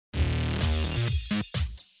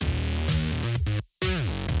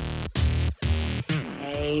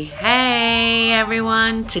Hey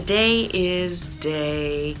everyone, today is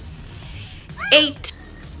day 8.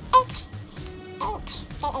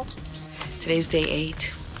 Today's day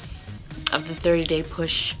 8 of the 30-day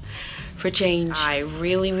push for change. I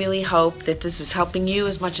really hope that this is helping you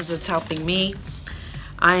as much as it's helping me.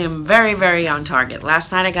 I am very on target.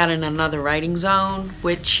 Last night I got in another writing zone,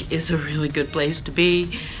 which is a really good place to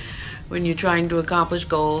be when you're trying to accomplish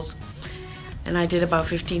goals. And I did about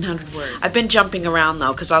 1,500 words. I've been jumping around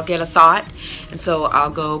though, because I'll get a thought, and so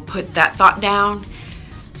I'll go put that thought down.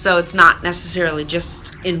 So it's not necessarily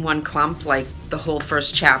just in one clump, like the whole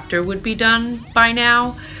first chapter would be done by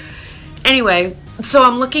now. Anyway, so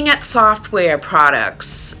I'm looking at software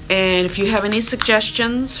products, and if you have any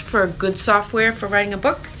suggestions for good software for writing a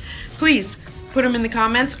book, please put them in the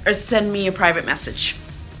comments or send me a private message.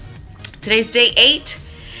 Today's day 8.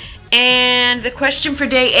 And the question for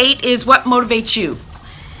day 8 is, what motivates you?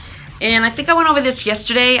 And I think I went over this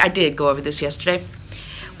yesterday. I did go over this yesterday.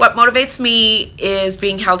 What motivates me is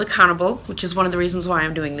being held accountable, which is one of the reasons why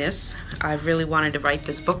I'm doing this. I've really wanted to write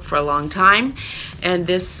this book for a long time, and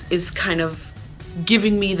this is kind of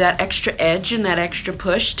giving me that extra edge and that extra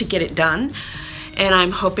push to get it done. And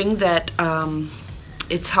I'm hoping that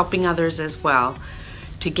it's helping others as well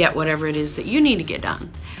to get whatever it is that you need to get done.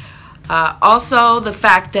 Also, the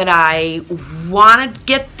fact that I want to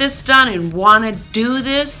get this done and want to do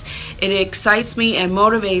this, it excites me and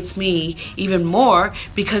motivates me even more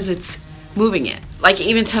because it's moving it. Like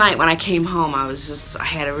even tonight when I came home, I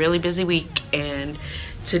had a really busy week, and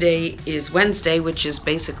today is Wednesday, which is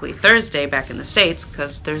basically Thursday back in the States,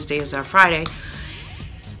 because Thursday is our Friday.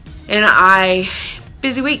 And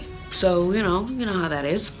busy week, so you know how that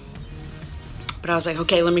is. But I was like,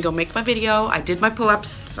 okay, let me go make my video. I did my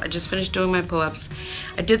pull-ups. I just finished doing my pull-ups.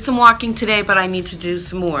 I did some walking today, but I need to do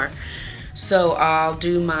some more. So I'll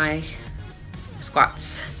do my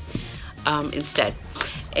squats instead.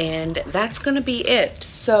 And that's going to be it.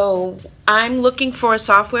 So I'm looking for a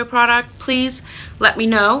software product. Please let me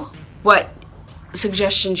know what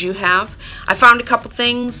suggestions you have. I found a couple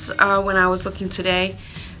things when I was looking today,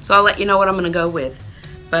 so I'll let you know what I'm going to go with.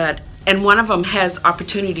 And one of them has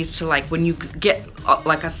opportunities to, like, when you get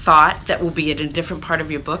like a thought that will be in a different part of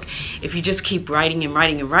your book, if you just keep writing and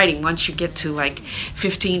writing, once you get to like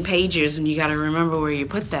 15 pages and you got to remember where you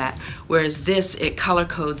put that. Whereas this, it color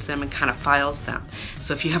codes them and kind of files them.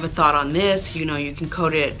 So if you have a thought on this, you can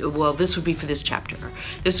code it, well, this would be for this chapter, or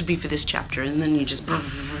this would be for this chapter, and then you just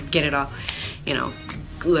get it all,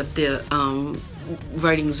 let the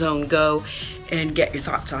writing zone go and get your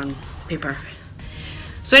thoughts on paper.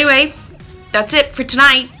 So anyway, that's it for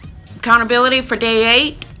tonight. Accountability for day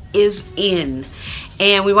 8 is in.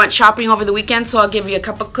 And we went shopping over the weekend, so I'll give you a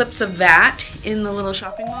couple clips of that in the little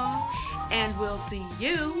shopping mall. And we'll see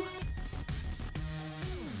you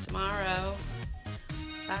tomorrow.